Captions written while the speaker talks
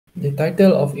The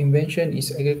title of invention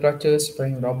is Agriculture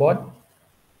Spraying Robot.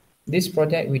 This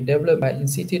project was developed by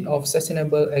Institute of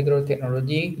Sustainable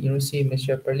Agrotechnology, University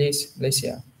Malaysia Perlis,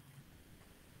 Malaysia.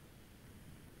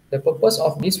 The purpose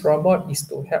of this robot is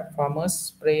to help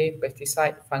farmers spray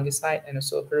pesticide, fungicide, and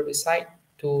also herbicide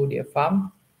to their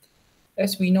farm.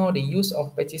 As we know, the use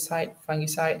of pesticide,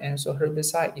 fungicide, and also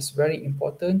herbicide is very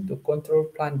important to control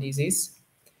plant disease.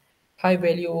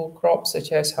 High-value crops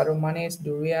such as harum manis,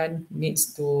 durian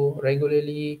needs to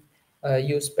regularly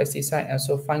use pesticide and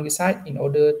also fungicide in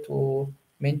order to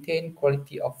maintain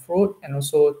quality of fruit and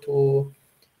also to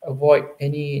avoid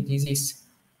any disease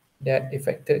that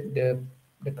affected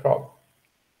the crop.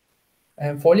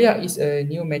 And foliar is a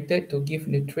new method to give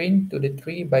nutrient to the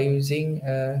tree by using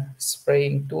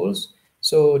spraying tools.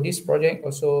 So this project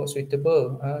also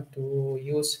suitable to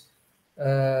use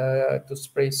to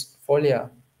spray foliar.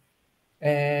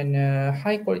 And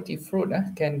high quality fruit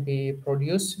can be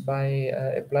produced by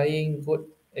applying good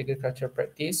agriculture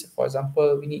practice. For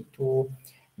example, we need to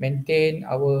maintain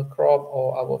our crop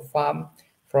or our farm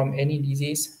from any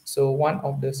disease. So one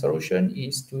of the solution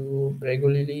is to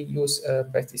regularly use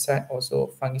pesticide,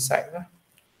 also fungicide.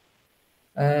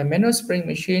 Manual spraying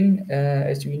machine,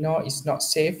 as we know, is not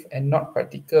safe and not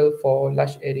practical for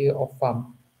large area of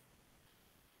farm.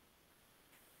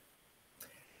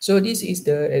 So this is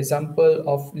the example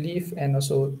of leaf and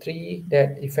also tree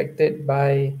that affected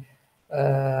by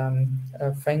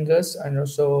fungus and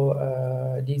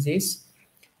also disease.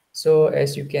 So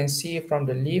as you can see from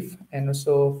the leaf and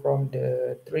also from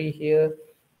the tree here,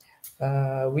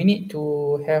 we need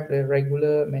to have the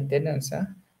regular maintenance.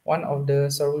 One of the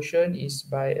solution is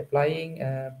by applying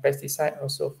pesticide,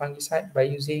 also fungicide, by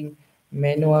using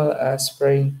manual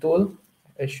spraying tool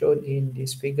as shown in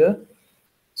this figure.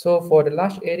 So for the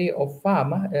large area of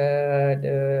farm,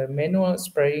 the manual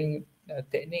spraying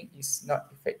technique is not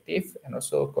effective and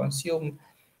also consume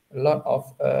a lot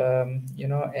of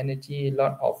energy,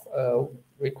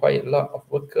 require a lot of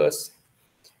workers,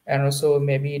 and also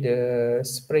maybe the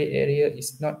spray area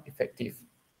is not effective.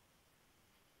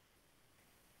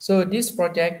 So this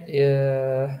project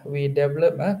we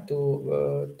developed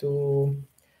to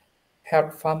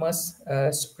help farmers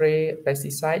spray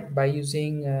pesticide by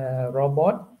using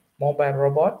mobile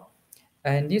robot.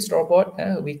 And this robot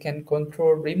we can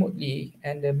control remotely,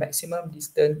 and the maximum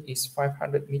distance is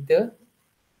 500 meter.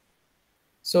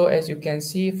 So as you can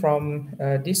see from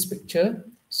this picture,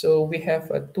 so we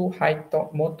have two high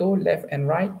torque motor left and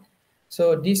right.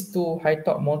 So these two high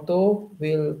torque motor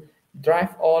will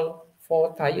drive all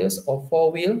four tires or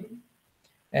four wheel,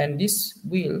 and this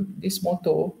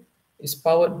motor is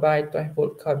powered by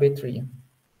 12-volt car battery.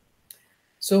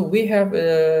 So we have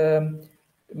the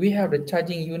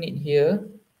charging unit here.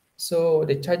 So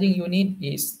the charging unit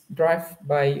is driven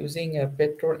by using a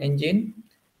petrol engine.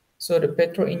 So the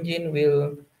petrol engine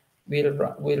will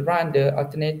run the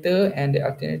alternator, and the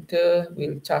alternator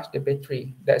will charge the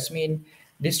battery. That means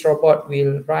this robot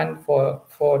will run for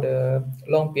the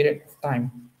long period of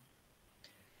time.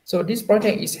 So this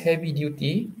project is heavy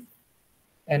duty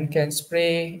and can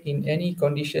spray in any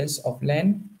conditions of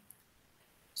land.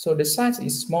 So the size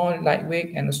is small,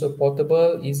 lightweight, and also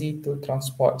portable, easy to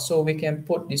transport. So we can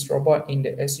put this robot in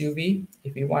the SUV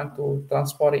if we want to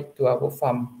transport it to our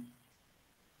farm.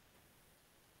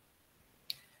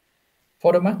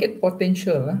 For the market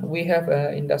potential, we have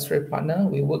an industrial partner.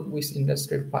 We work with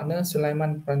industrial partner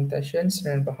Sulaiman Plantation,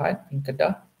 Sdn Bhd in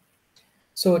Kedah.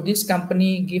 So this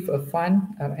company give a fund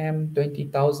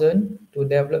RM20,000 to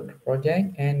develop the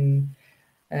project, and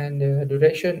the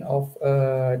duration of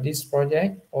this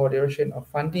project or duration of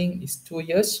funding is 2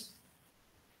 years.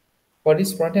 For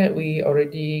this project, we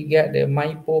already get the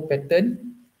MIPO patent.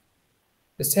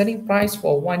 The selling price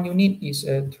for one unit is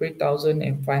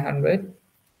 3,500.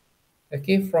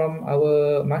 Okay, from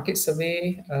our market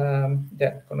survey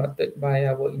that conducted by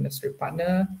our industry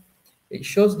partner, it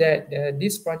shows that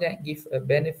this project gives a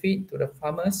benefit to the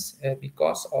farmers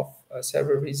because of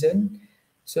several reasons.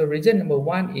 So reason number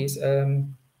one is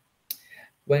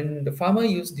when the farmer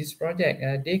use this project,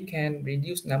 they can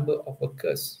reduce number of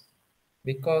workers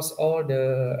because all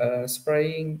the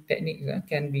spraying techniques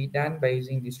can be done by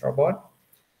using this robot.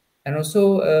 And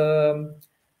also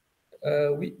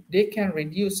they can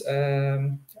reduce they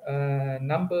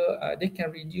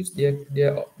can reduce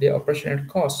their operational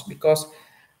costs because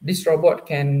this robot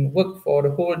can work for the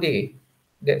whole day.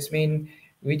 That means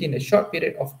within a short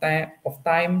period of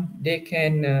time they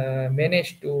can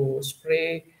manage to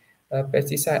spray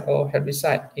pesticide or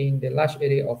herbicide in the large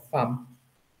area of farm.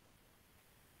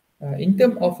 In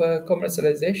terms of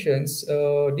commercializations,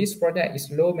 this product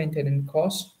is low maintenance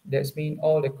cost. That means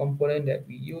all the component that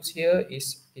we use here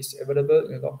is available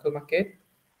in the local market,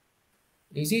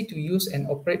 easy to use and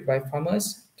operate by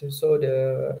farmers. So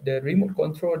the remote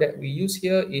control that we use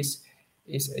here is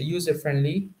user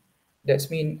friendly. That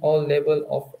means all level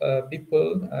of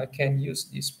people can use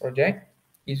this project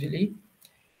easily,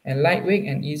 and lightweight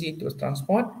and easy to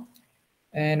transport.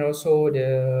 And also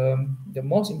the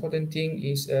most important thing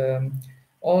is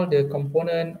all the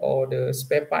component or the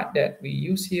spare part that we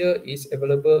use here is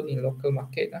available in local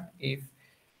market. If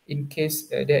in case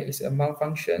there is a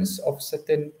malfunctions of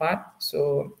certain part,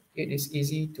 so it is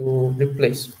easy to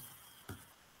replace.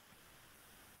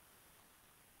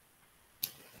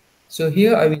 So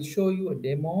here I will show you a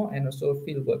demo and also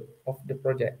fieldwork of the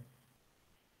project.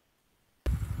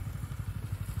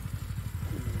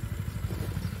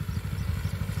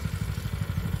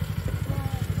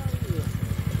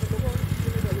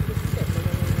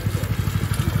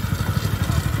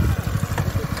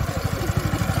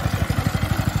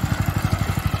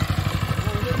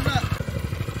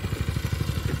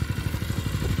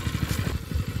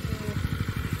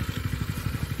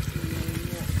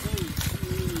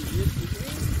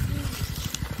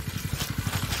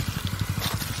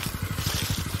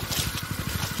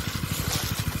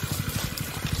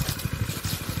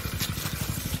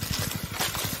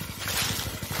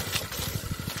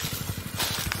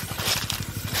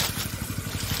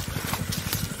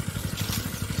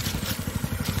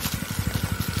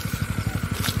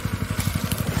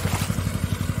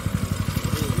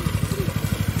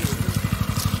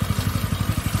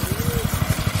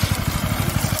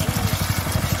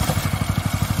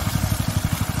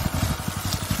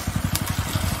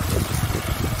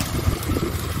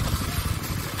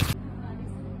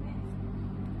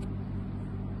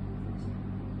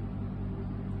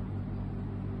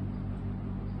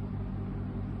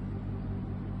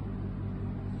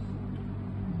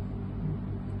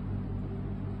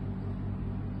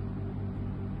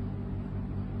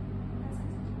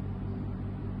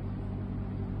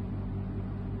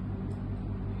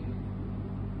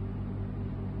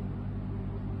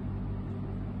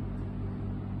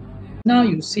 Now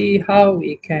you see how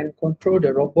we can control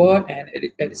the robot, and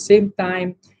at the same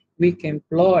time we can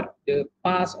plot the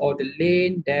path or the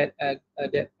lane that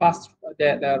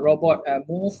robot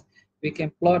move. We can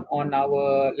plot on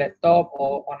our laptop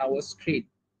or on our screen.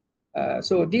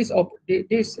 So this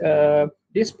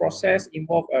process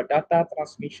involve a data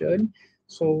transmission.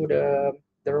 So the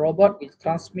robot will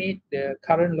transmit the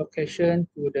current location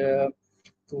to the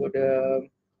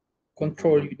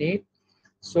control unit.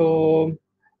 So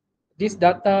this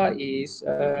data is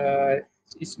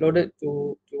loaded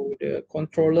to the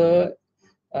controller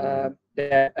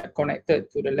that are connected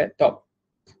to the laptop.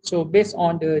 So based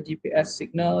on the GPS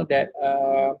signal that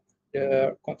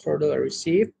the controller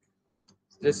receive,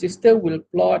 the system will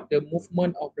plot the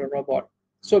movement of the robot.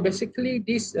 So basically,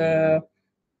 this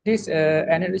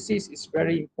analysis is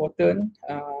very important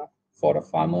for the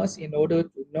farmers in order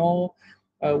to know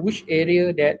which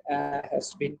area that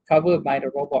has been covered by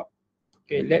the robot.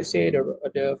 Okay, let's say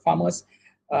the farmers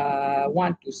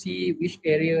want to see which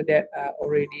area that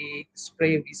already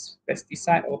sprayed with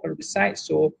pesticide or herbicide.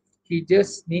 So he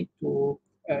just need to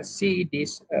see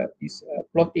this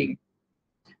plotting.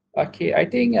 Okay, I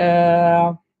think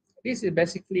this is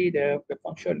basically the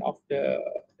function of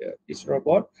this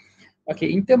robot.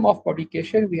 Okay, in terms of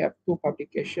publication, we have two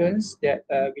publications that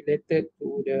related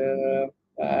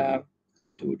uh,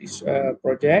 to this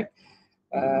project.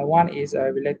 One is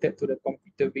related to the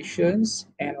computer visions,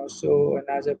 and also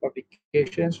another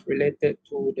publications related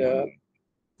to the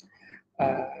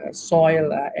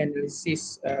soil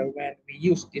analysis when we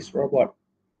use this robot.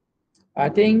 I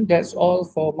think that's all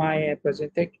for my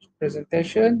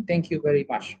presentation. Thank you very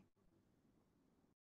much.